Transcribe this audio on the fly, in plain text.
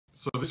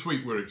So this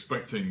week we're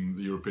expecting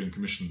the European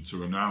Commission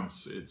to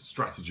announce its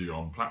strategy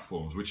on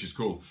platforms, which is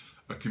called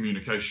a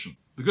communication.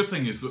 The good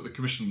thing is that the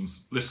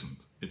Commission's listened.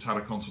 It's had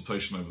a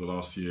consultation over the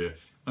last year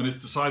and it's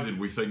decided,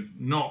 we think,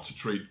 not to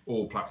treat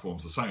all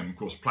platforms the same. Of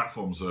course,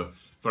 platforms are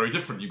very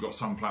different. You've got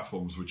some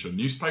platforms which are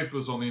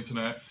newspapers on the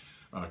internet,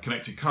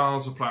 connected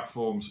cars are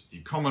platforms,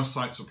 e-commerce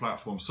sites are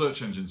platforms,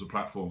 search engines are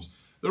platforms.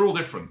 They're all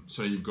different,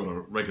 so you've got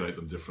to regulate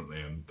them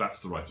differently, and that's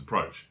the right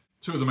approach.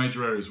 Two of the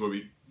major areas where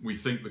we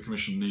think the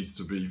Commission needs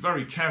to be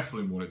very careful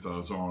in what it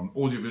does are on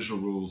audiovisual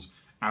rules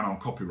and on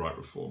copyright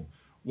reform.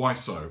 Why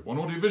so? On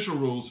audiovisual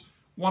rules,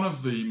 one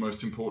of the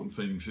most important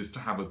things is to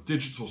have a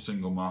digital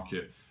single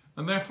market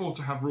and therefore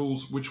to have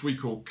rules which we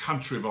call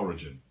country of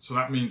origin. So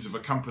that means if a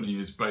company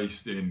is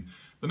based in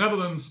the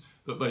Netherlands,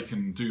 that they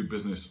can do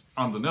business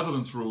under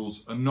Netherlands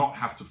rules and not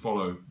have to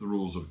follow the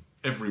rules of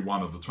every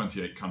one of the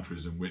 28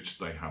 countries in which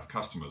they have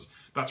customers.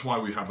 That's why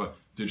we have a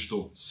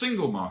digital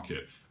single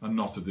market and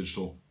not a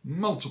digital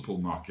multiple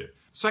market.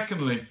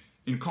 Secondly,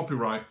 in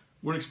copyright,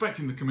 we're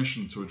expecting the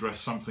Commission to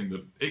address something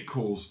that it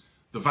calls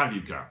the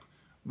value gap.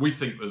 We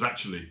think there's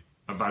actually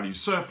a value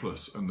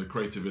surplus, and the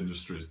creative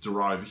industries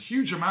derive a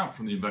huge amount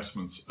from the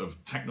investments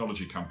of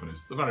technology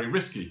companies, the very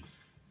risky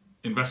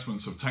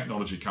investments of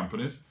technology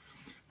companies,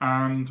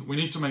 and we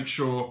need to make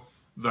sure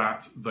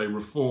that they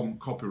reform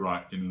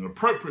copyright in an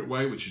appropriate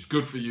way, which is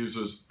good for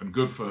users and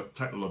good for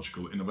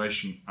technological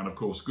innovation, and of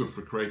course good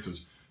for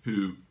creators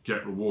who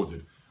get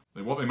rewarded.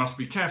 What they must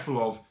be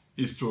careful of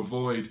is to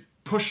avoid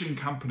pushing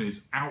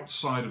companies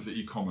outside of the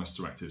e-commerce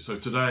directive. So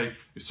today,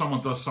 if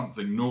someone does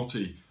something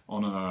naughty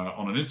on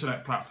an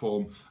internet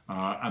platform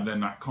and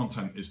then that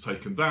content is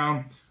taken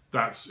down,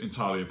 that's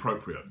entirely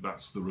appropriate.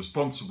 That's the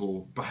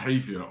responsible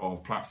behavior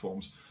of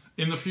platforms.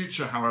 In the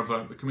future,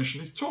 however, the Commission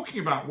is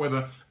talking about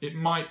whether it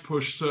might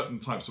push certain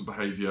types of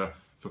behavior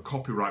for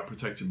copyright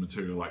protected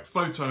material like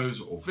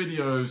photos or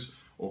videos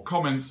or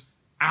comments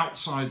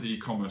outside the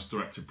e-commerce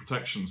directive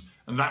protections,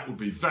 and that would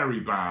be very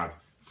bad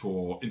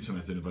for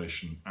internet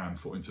innovation and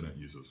for internet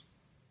users.